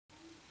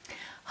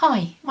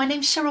Hi, my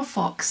name's Sheryll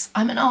Fox.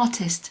 I'm an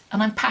artist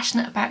and I'm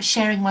passionate about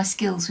sharing my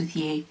skills with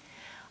you.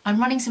 I'm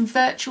running some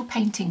virtual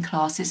painting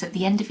classes at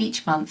the end of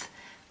each month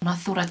and I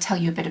thought I'd tell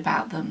you a bit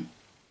about them.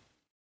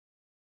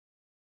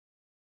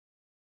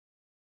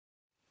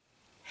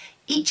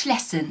 Each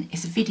lesson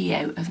is a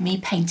video of me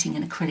painting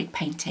an acrylic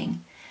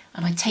painting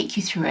and I take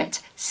you through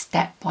it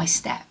step by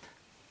step.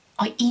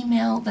 I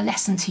email the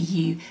lesson to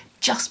you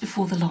just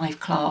before the live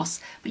class,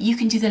 but you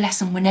can do the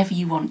lesson whenever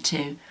you want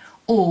to,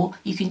 or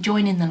you can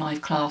join in the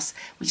live class,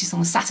 which is on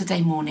the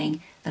Saturday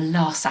morning, the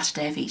last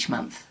Saturday of each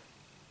month.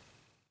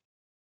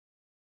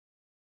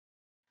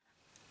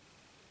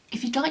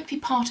 If you'd like to be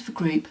part of a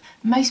group,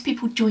 most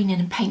people join in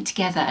and paint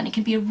together and it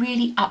can be a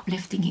really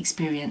uplifting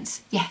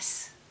experience,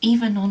 yes,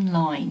 even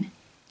online.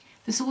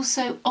 There's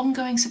also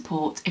ongoing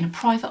support in a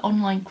private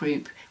online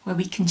group where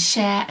we can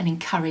share and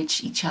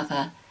encourage each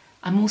other.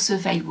 I'm also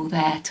available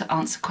there to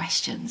answer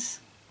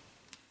questions.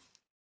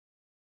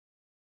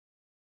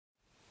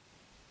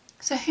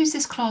 So who's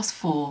this class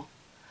for?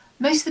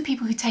 Most of the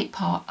people who take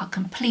part are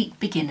complete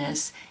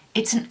beginners.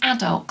 It's an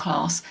adult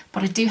class,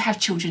 but I do have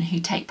children who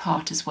take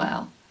part as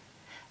well.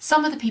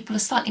 Some of the people are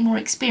slightly more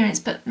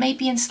experienced, but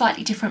maybe in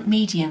slightly different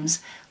mediums,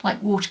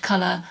 like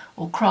watercolour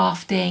or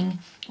crafting,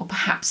 or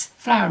perhaps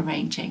flower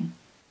arranging.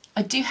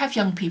 I do have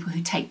young people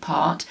who take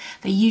part.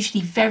 They're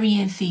usually very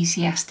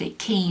enthusiastic,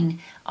 keen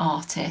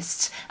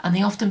artists, and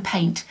they often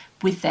paint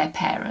with their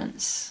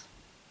parents.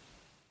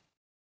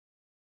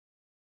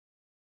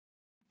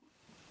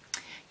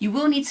 You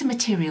will need some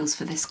materials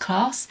for this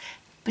class,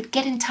 but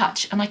get in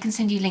touch and I can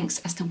send you links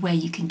as to where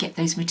you can get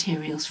those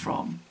materials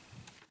from.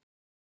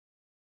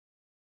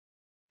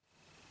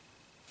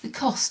 The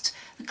cost.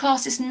 The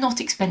class is not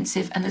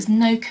expensive and there's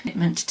no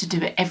commitment to do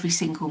it every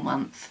single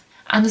month.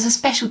 And there's a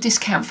special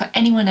discount for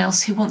anyone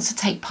else who wants to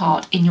take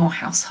part in your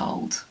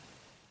household.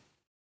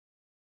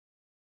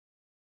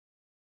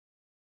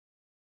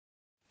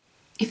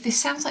 If this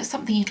sounds like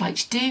something you'd like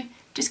to do,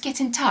 just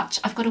get in touch.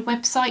 I've got a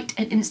website,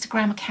 an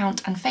Instagram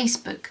account and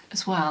Facebook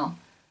as well.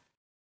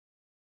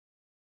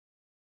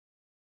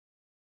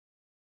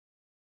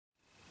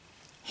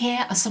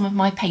 Here are some of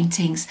my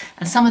paintings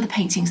and some of the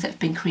paintings that have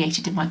been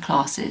created in my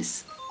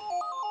classes.